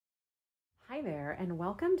Hi there, and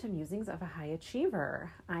welcome to Musings of a High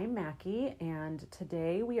Achiever. I'm Mackie, and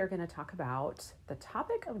today we are going to talk about the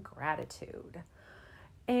topic of gratitude.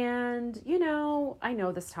 And, I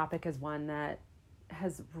know this topic is one that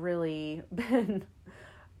has really been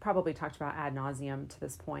probably talked about ad nauseum to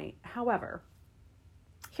this point. However,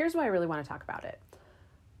 here's why I really want to talk about it.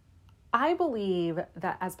 I believe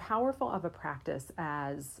that as powerful of a practice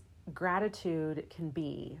as gratitude can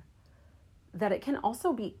be, that it can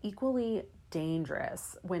also be equally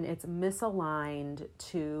dangerous when it's misaligned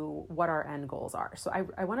to what our end goals are. So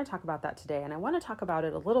I want to talk about that today, and I want to talk about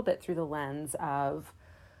it a little bit through the lens of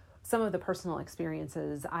some of the personal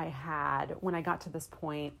experiences I had when I got to this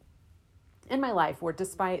point in my life where,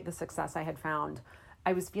 despite the success I had found,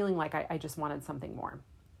 I was feeling like I just wanted something more.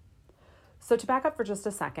 So to back up for just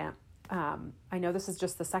a second, I know this is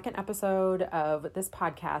just the second episode of this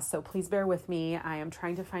podcast, so please bear with me. I am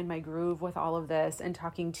trying to find my groove with all of this and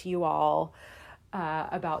talking to you all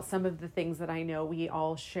about some of the things that I know we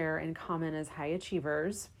all share in common as high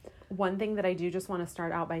achievers. One thing that I do just want to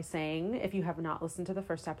start out by saying, if you have not listened to the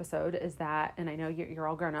first episode, is that, and I know you're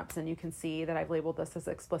all grown-ups and you can see that I've labeled this as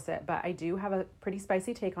explicit, but I do have a pretty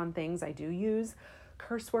spicy take on things. I do use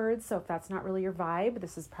curse words, so if that's not really your vibe,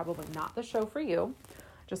 this is probably not the show for you.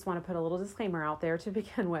 Just want to put a little disclaimer out there to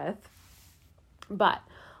begin with. But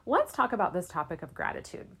let's talk about this topic of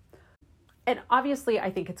gratitude. And obviously,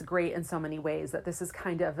 I think it's great in so many ways that this has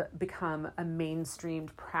kind of become a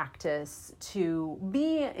mainstreamed practice to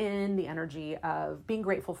be in the energy of being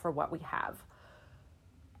grateful for what we have.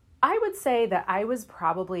 I would say that I was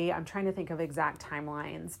probably, I'm trying to think of exact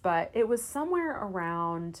timelines, but it was somewhere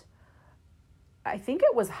around, I think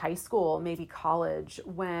it was high school, maybe college,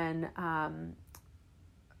 when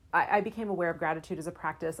I became aware of gratitude as a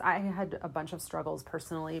practice. I had a bunch of struggles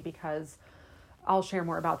personally because I'll share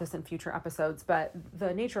more about this in future episodes, but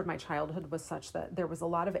the nature of my childhood was such that there was a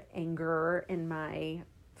lot of anger in my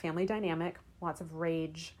family dynamic, lots of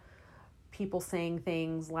rage, people saying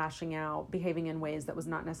things, lashing out, behaving in ways that was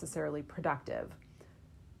not necessarily productive.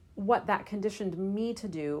 What that conditioned me to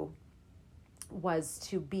do was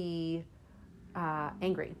to be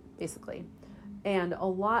angry, basically. And a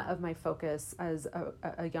lot of my focus as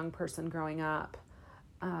a young person growing up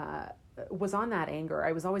was on that anger.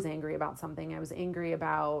 I was always angry about something. I was angry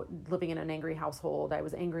about living in an angry household. I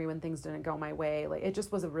was angry when things didn't go my way. Like, it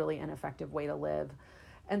just was a really ineffective way to live.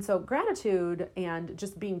 And so gratitude and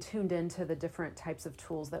just being tuned into the different types of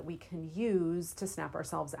tools that we can use to snap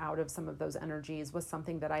ourselves out of some of those energies was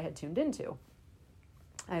something that I had tuned into.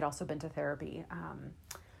 I had also been to therapy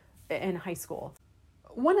in high school.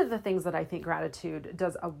 One of the things that I think gratitude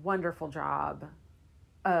does a wonderful job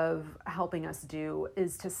of helping us do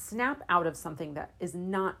is to snap out of something that is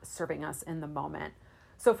not serving us in the moment.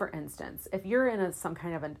 So for instance, if you're in some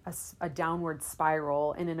kind of a downward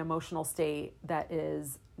spiral in an emotional state that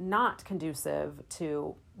is not conducive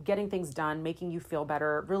to getting things done, making you feel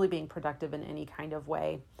better, really being productive in any kind of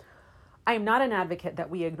way, I am not an advocate that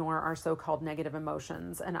we ignore our so-called negative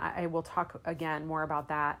emotions. And I will talk again more about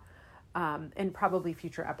that in probably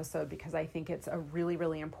future episode, because I think it's a really,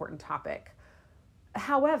 really important topic.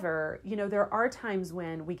 However, there are times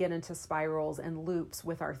when we get into spirals and loops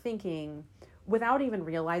with our thinking without even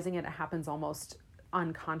realizing it. It happens almost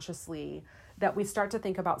unconsciously, that we start to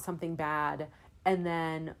think about something bad and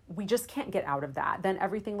then we just can't get out of that. Then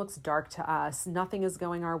everything looks dark to us. Nothing is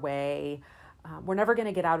going our way. We're never going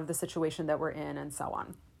to get out of the situation that we're in, and so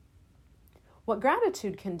on. What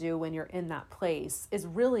gratitude can do when you're in that place is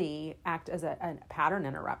really act as a pattern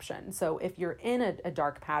interruption. So if you're in a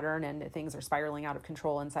dark pattern and things are spiraling out of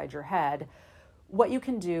control inside your head, what you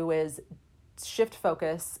can do is shift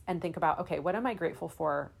focus and think about, okay, what am I grateful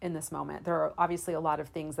for in this moment? There are obviously a lot of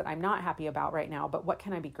things that I'm not happy about right now, but what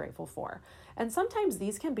can I be grateful for? And sometimes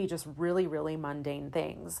these can be just really, really mundane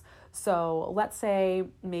things. So let's say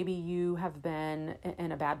maybe you have been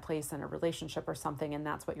in a bad place in a relationship or something, and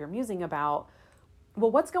that's what you're musing about.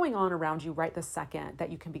 Well, what's going on around you right this second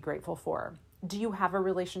that you can be grateful for? Do you have a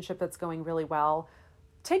relationship that's going really well?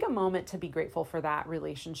 Take a moment to be grateful for that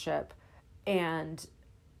relationship and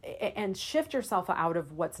shift yourself out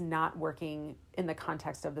of what's not working in the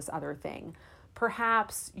context of this other thing.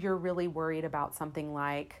 Perhaps you're really worried about something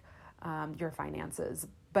like your finances,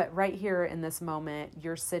 but right here in this moment,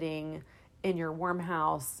 you're sitting in your warm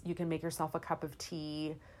house. You can make yourself a cup of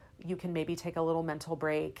tea. You can maybe take a little mental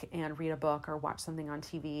break and read a book or watch something on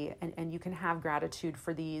TV, and you can have gratitude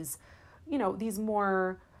for these, these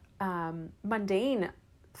more mundane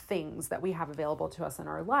things that we have available to us in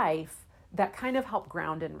our life that kind of help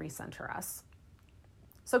ground and recenter us.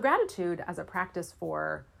 So gratitude as a practice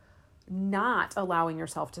for not allowing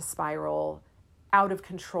yourself to spiral out of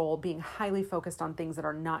control, being highly focused on things that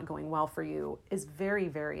are not going well for you is very,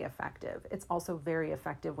 very effective. It's also very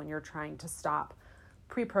effective when you're trying to stop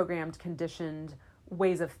pre-programmed, conditioned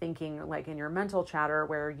ways of thinking, like in your mental chatter,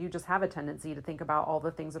 where you just have a tendency to think about all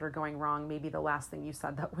the things that are going wrong, maybe the last thing you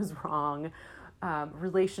said that was wrong,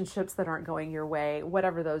 relationships that aren't going your way,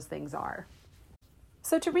 whatever those things are.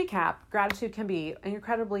 So to recap, gratitude can be an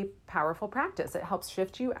incredibly powerful practice. It helps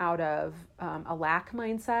shift you out of a lack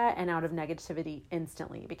mindset and out of negativity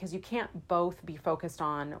instantly, because you can't both be focused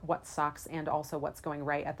on what sucks and also what's going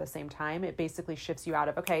right at the same time. It basically shifts you out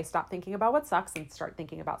of, okay, stop thinking about what sucks and start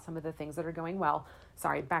thinking about some of the things that are going well.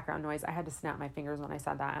 Sorry, background noise. I had to snap my fingers when I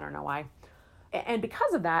said that. I don't know why. And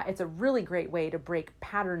because of that, it's a really great way to break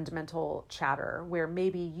patterned mental chatter, where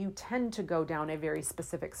maybe you tend to go down a very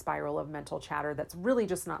specific spiral of mental chatter that's really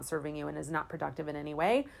just not serving you and is not productive in any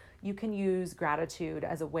way. You can use gratitude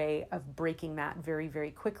as a way of breaking that very,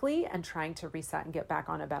 very quickly and trying to reset and get back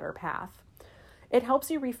on a better path. It helps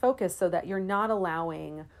you refocus so that you're not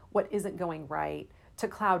allowing what isn't going right to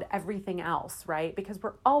cloud everything else, right? Because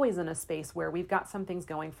we're always in a space where we've got some things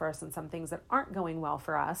going for us and some things that aren't going well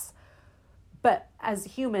for us. But as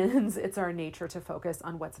humans, it's our nature to focus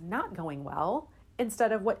on what's not going well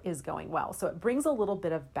instead of what is going well. So it brings a little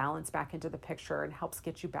bit of balance back into the picture and helps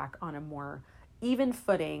get you back on a more even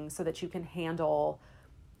footing so that you can handle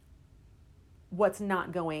what's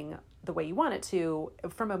not going the way you want it to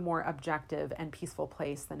from a more objective and peaceful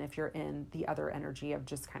place than if you're in the other energy of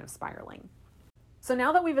just kind of spiraling. So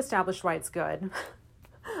now that we've established why it's good,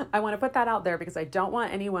 I want to put that out there because I don't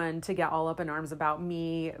want anyone to get all up in arms about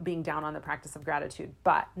me being down on the practice of gratitude.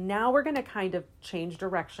 But now we're going to kind of change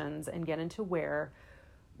directions and get into where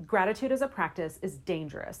gratitude as a practice is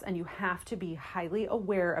dangerous. And you have to be highly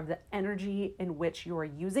aware of the energy in which you're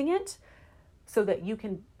using it so that you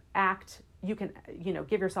can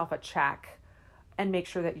give yourself a check and make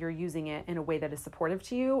sure that you're using it in a way that is supportive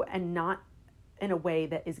to you and not in a way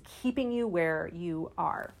that is keeping you where you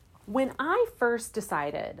are. When I first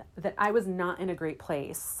decided that I was not in a great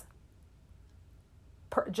place,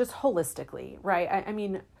 just holistically, right? I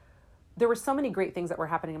mean, there were so many great things that were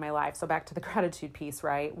happening in my life. So back to the gratitude piece,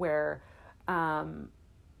 right? Where I'm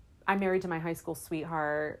married to my high school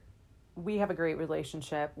sweetheart. We have a great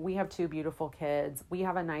relationship. We have 2 beautiful kids. We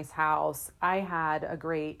have a nice house. I had a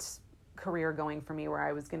great career going for me where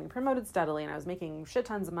I was getting promoted steadily and I was making shit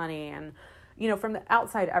tons of money. And from the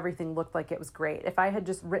outside, everything looked like it was great. If I had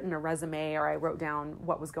just written a resume or I wrote down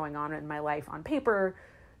what was going on in my life on paper,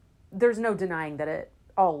 there's no denying that it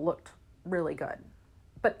all looked really good.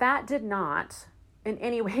 But that did not in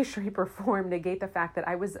any way, shape, or form negate the fact that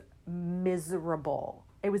I was miserable.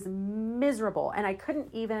 It was miserable. And I couldn't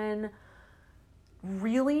even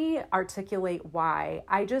really articulate why.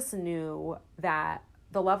 I just knew that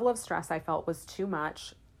the level of stress I felt was too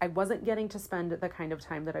much. I wasn't getting to spend the kind of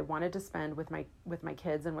time that I wanted to spend with my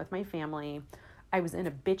kids and with my family. I was in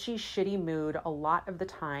a bitchy, shitty mood a lot of the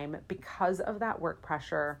time because of that work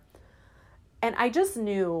pressure. And I just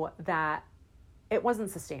knew that it wasn't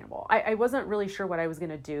sustainable. I wasn't really sure what I was going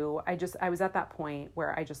to do. I was at that point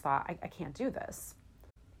where I just thought, I can't do this.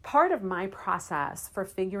 Part of my process for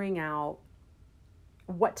figuring out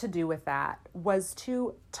what to do with that was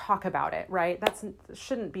to talk about it, right? That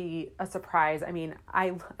shouldn't be a surprise. I mean,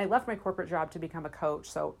 I left my corporate job to become a coach.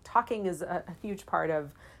 So talking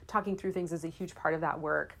through things is a huge part of that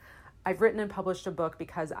work. I've written and published a book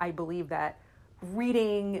because I believe that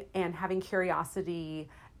reading and having curiosity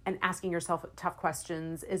and asking yourself tough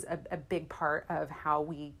questions is a big part of how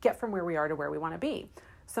we get from where we are to where we want to be.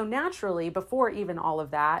 So naturally, before even all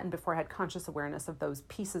of that, and before I had conscious awareness of those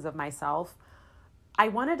pieces of myself, I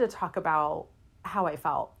wanted to talk about how I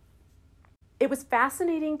felt. It was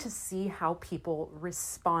fascinating to see how people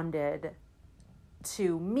responded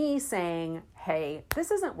to me saying, hey, this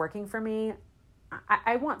isn't working for me.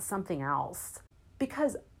 I want something else.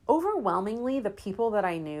 Because overwhelmingly, the people that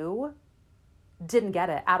I knew didn't get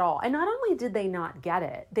it at all. And not only did they not get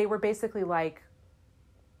it, they were basically like,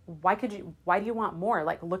 why do you want more?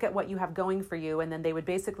 Like, look at what you have going for you. And then they would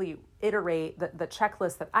basically iterate the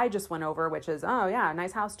checklist that I just went over, which is, oh yeah,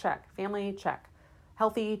 nice house, check. Family, check.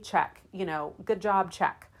 Healthy, check. Good job,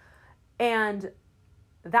 check. And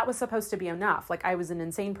that was supposed to be enough. Like, I was an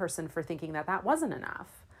insane person for thinking that wasn't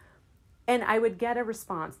enough. And I would get a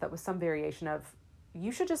response that was some variation of,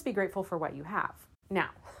 you should just be grateful for what you have. Now,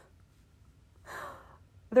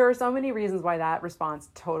 there are so many reasons why that response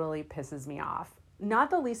totally pisses me off.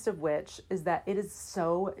 Not the least of which is that it is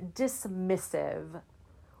so dismissive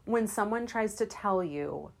when someone tries to tell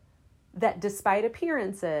you that despite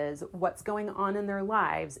appearances, what's going on in their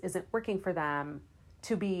lives isn't working for them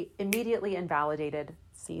to be immediately invalidated.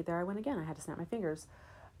 See, there I went again. I had to snap my fingers.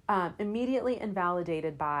 Immediately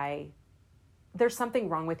invalidated by, there's something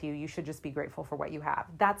wrong with you. You should just be grateful for what you have.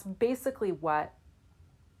 That's basically what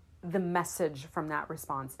the message from that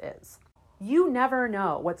response is. You never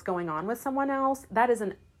know what's going on with someone else. That is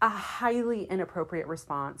a highly inappropriate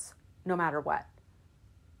response, no matter what.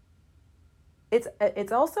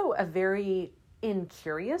 It's also a very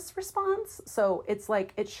incurious response. So it's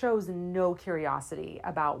like, it shows no curiosity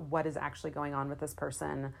about what is actually going on with this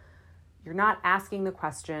person. You're not asking the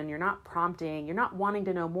question. You're not prompting. You're not wanting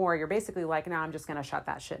to know more. You're basically like, no, I'm just going to shut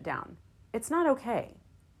that shit down. It's not okay.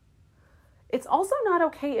 It's also not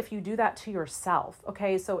okay if you do that to yourself.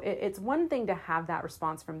 Okay. So it's one thing to have that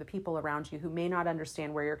response from the people around you who may not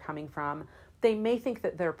understand where you're coming from. They may think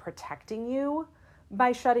that they're protecting you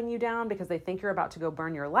by shutting you down because they think you're about to go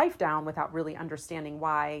burn your life down without really understanding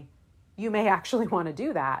why you may actually want to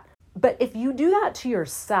do that. But if you do that to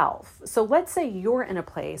yourself, so let's say you're in a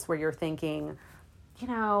place where you're thinking,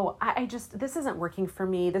 this isn't working for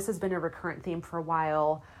me. This has been a recurrent theme for a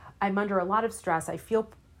while. I'm under a lot of stress. I feel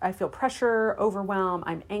pressure, overwhelm.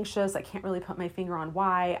 I'm anxious. I can't really put my finger on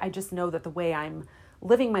why. I just know that the way I'm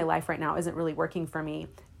living my life right now isn't really working for me.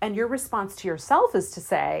 And your response to yourself is to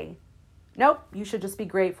say, nope, you should just be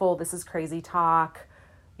grateful. This is crazy talk.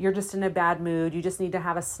 You're just in a bad mood. You just need to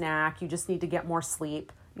have a snack. You just need to get more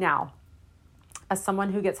sleep. Now, as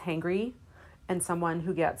someone who gets hangry and someone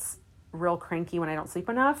who gets real cranky when I don't sleep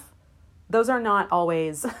enough, those are not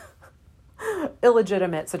always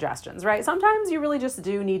illegitimate suggestions, right? Sometimes you really just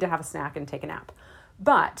do need to have a snack and take a nap.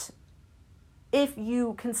 But if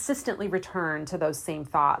you consistently return to those same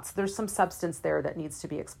thoughts, there's some substance there that needs to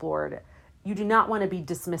be explored. You do not want to be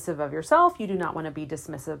dismissive of yourself. You do not want to be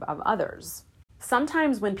dismissive of others.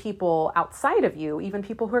 Sometimes when people outside of you, even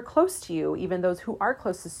people who are close to you, even those who are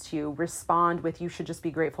closest to you, respond with, you should just be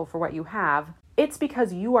grateful for what you have, it's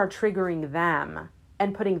because you are triggering them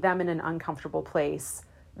and putting them in an uncomfortable place.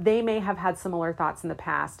 They may have had similar thoughts in the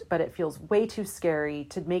past, but it feels way too scary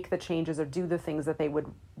to make the changes or do the things that they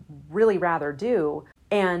would really rather do.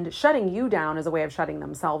 And shutting you down is a way of shutting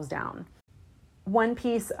themselves down. One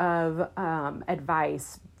piece of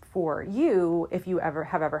advice for you, if you have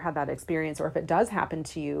ever had that experience, or if it does happen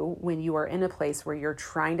to you when you are in a place where you're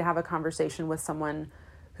trying to have a conversation with someone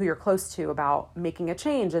who you're close to about making a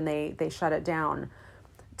change and they shut it down,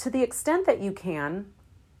 to the extent that you can,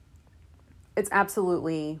 it's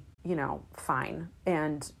absolutely, fine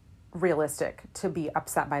and realistic to be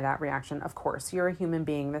upset by that reaction. Of course, you're a human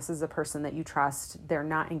being. This is a person that you trust. They're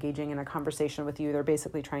not engaging in a conversation with you. They're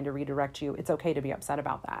basically trying to redirect you. It's okay to be upset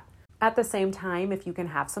about that. At the same time, if you can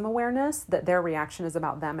have some awareness that their reaction is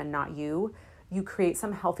about them and not you, you create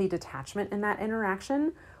some healthy detachment in that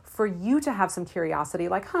interaction for you to have some curiosity,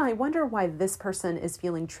 like, I wonder why this person is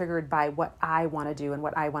feeling triggered by what I want to do and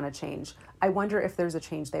what I want to change. I wonder if there's a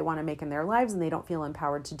change they want to make in their lives and they don't feel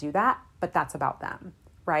empowered to do that, but that's about them,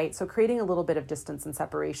 right? So creating a little bit of distance and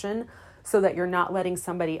separation so that you're not letting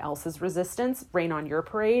somebody else's resistance rain on your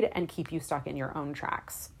parade and keep you stuck in your own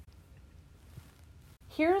tracks.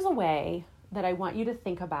 Here's a way that I want you to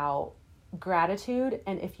think about gratitude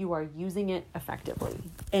and if you are using it effectively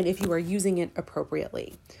and if you are using it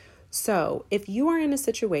appropriately. So if you are in a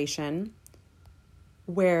situation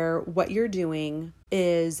where what you're doing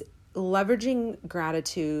is leveraging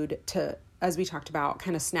gratitude to, as we talked about,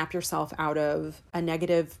 kind of snap yourself out of a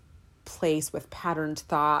negative place with patterned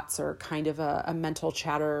thoughts or kind of a mental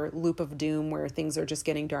chatter loop of doom where things are just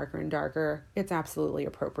getting darker and darker, it's absolutely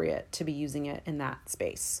appropriate to be using it in that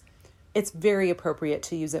space. It's very appropriate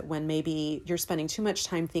to use it when maybe you're spending too much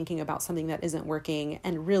time thinking about something that isn't working.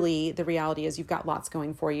 And really the reality is you've got lots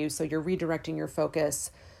going for you. So you're redirecting your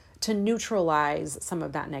focus to neutralize some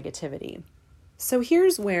of that negativity. So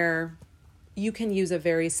here's where you can use a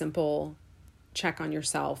very simple check on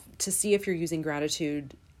yourself to see if you're using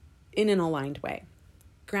gratitude in an aligned way.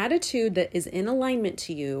 Gratitude that is in alignment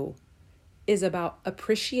to you is about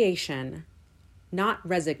appreciation, not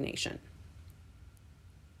resignation.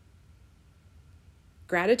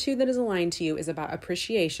 Gratitude that is aligned to you is about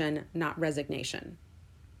appreciation, not resignation.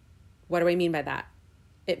 What do I mean by that?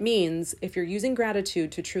 It means if you're using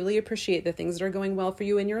gratitude to truly appreciate the things that are going well for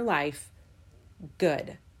you in your life,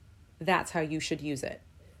 good. That's how you should use it.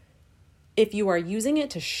 If you are using it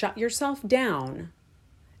to shut yourself down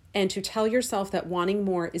and to tell yourself that wanting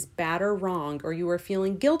more is bad or wrong, or you are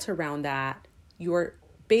feeling guilt around that, you are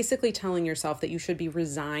basically telling yourself that you should be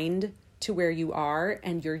resigned to where you are,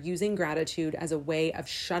 and you're using gratitude as a way of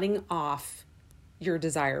shutting off your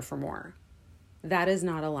desire for more. That is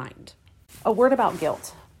not aligned. A word about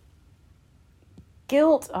guilt.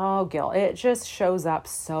 Guilt, guilt. It just shows up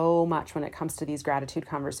so much when it comes to these gratitude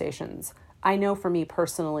conversations. I know for me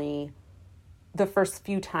personally, the first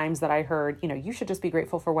few times that I heard, you should just be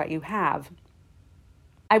grateful for what you have,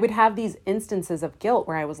 I would have these instances of guilt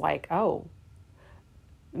where I was like, oh,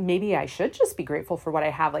 maybe I should just be grateful for what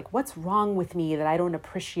I have. Like, what's wrong with me that I don't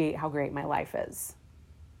appreciate how great my life is?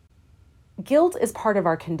 Guilt is part of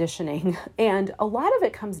our conditioning, and a lot of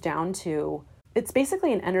it comes down to, it's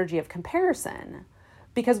basically an energy of comparison.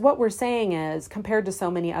 Because what we're saying is, compared to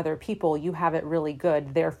so many other people, you have it really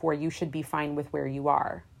good, therefore you should be fine with where you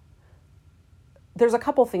are. There's a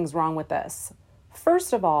couple things wrong with this.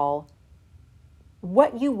 First of all,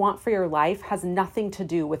 what you want for your life has nothing to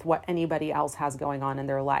do with what anybody else has going on in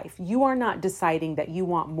their life. You are not deciding that you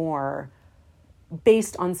want more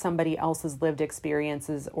based on somebody else's lived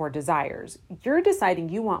experiences or desires. You're deciding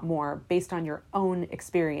you want more based on your own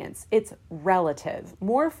experience. It's relative.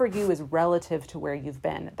 More for you is relative to where you've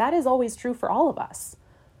been. That is always true for all of us.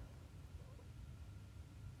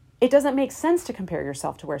 It doesn't make sense to compare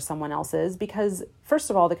yourself to where someone else is because, first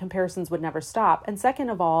of all, the comparisons would never stop. And second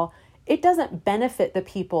of all, it doesn't benefit the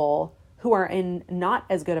people who are in not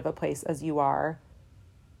as good of a place as you are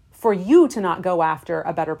for you to not go after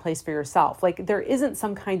a better place for yourself. Like, there isn't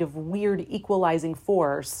some kind of weird equalizing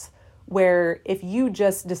force where if you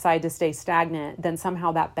just decide to stay stagnant, then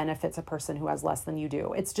somehow that benefits a person who has less than you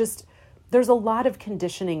do. It's just, there's a lot of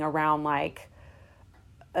conditioning around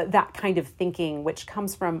that kind of thinking, which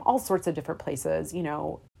comes from all sorts of different places.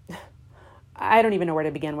 I don't even know where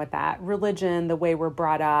to begin with that. Religion, the way we're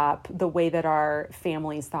brought up, the way that our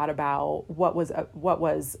families thought about what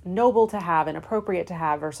was noble to have and appropriate to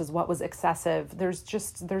have versus what was excessive.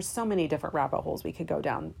 There's so many different rabbit holes we could go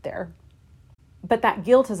down there. But that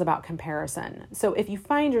guilt is about comparison. So if you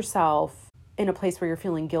find yourself in a place where you're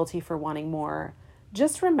feeling guilty for wanting more,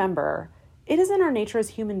 just remember, it is in our nature as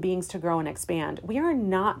human beings to grow and expand. We are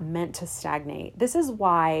not meant to stagnate. This is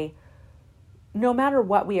why no matter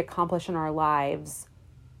what we accomplish in our lives,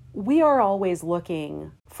 we are always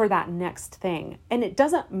looking for that next thing. And it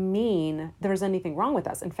doesn't mean there's anything wrong with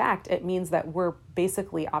us. In fact, it means that we're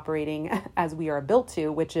basically operating as we are built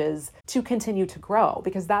to, which is to continue to grow,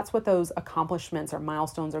 because that's what those accomplishments or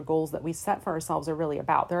milestones or goals that we set for ourselves are really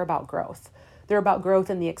about. They're about growth. They're about growth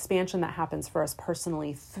and the expansion that happens for us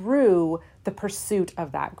personally through the pursuit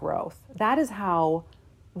of that growth. That is how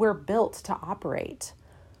we're built to operate.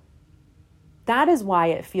 That is why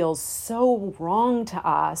it feels so wrong to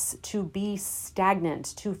us to be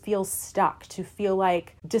stagnant, to feel stuck, to feel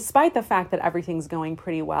like, despite the fact that everything's going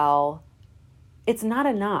pretty well, it's not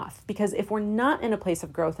enough. Because if we're not in a place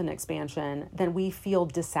of growth and expansion, then we feel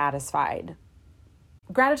dissatisfied.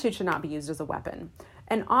 Gratitude should not be used as a weapon.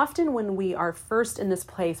 And often when we are first in this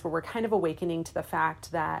place where we're kind of awakening to the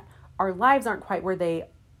fact that our lives aren't quite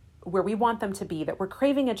where we want them to be, that we're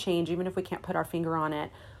craving a change, even if we can't put our finger on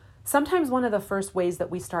it, sometimes one of the first ways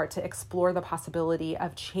that we start to explore the possibility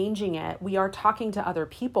of changing it, we are talking to other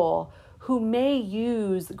people who may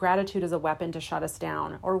use gratitude as a weapon to shut us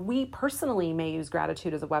down, or we personally may use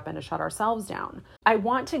gratitude as a weapon to shut ourselves down. I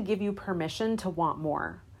want to give you permission to want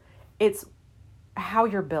more. It's how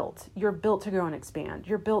you're built. You're built to grow and expand.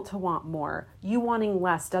 You're built to want more. You wanting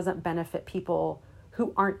less doesn't benefit people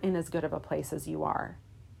who aren't in as good of a place as you are.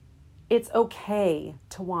 It's okay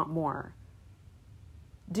to want more.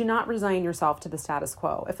 Do not resign yourself to the status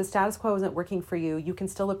quo. If the status quo isn't working for you, you can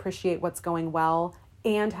still appreciate what's going well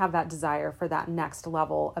and have that desire for that next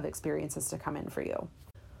level of experiences to come in for you.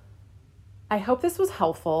 I hope this was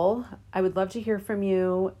helpful. I would love to hear from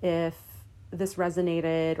you if this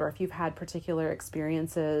resonated or if you've had particular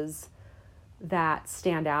experiences that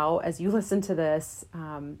stand out as you listen to this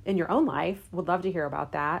in your own life. Would love to hear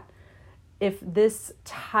about that. If this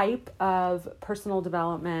type of personal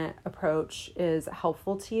development approach is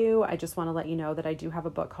helpful to you, I just want to let you know that I do have a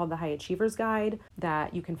book called The High Achievers Guide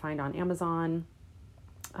that you can find on Amazon.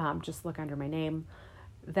 Just look under my name.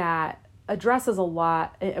 That addresses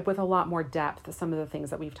with a lot more depth some of the things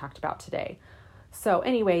that we've talked about today. So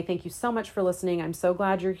anyway, thank you so much for listening. I'm so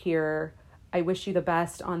glad you're here. I wish you the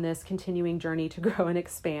best on this continuing journey to grow and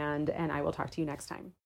expand, and I will talk to you next time.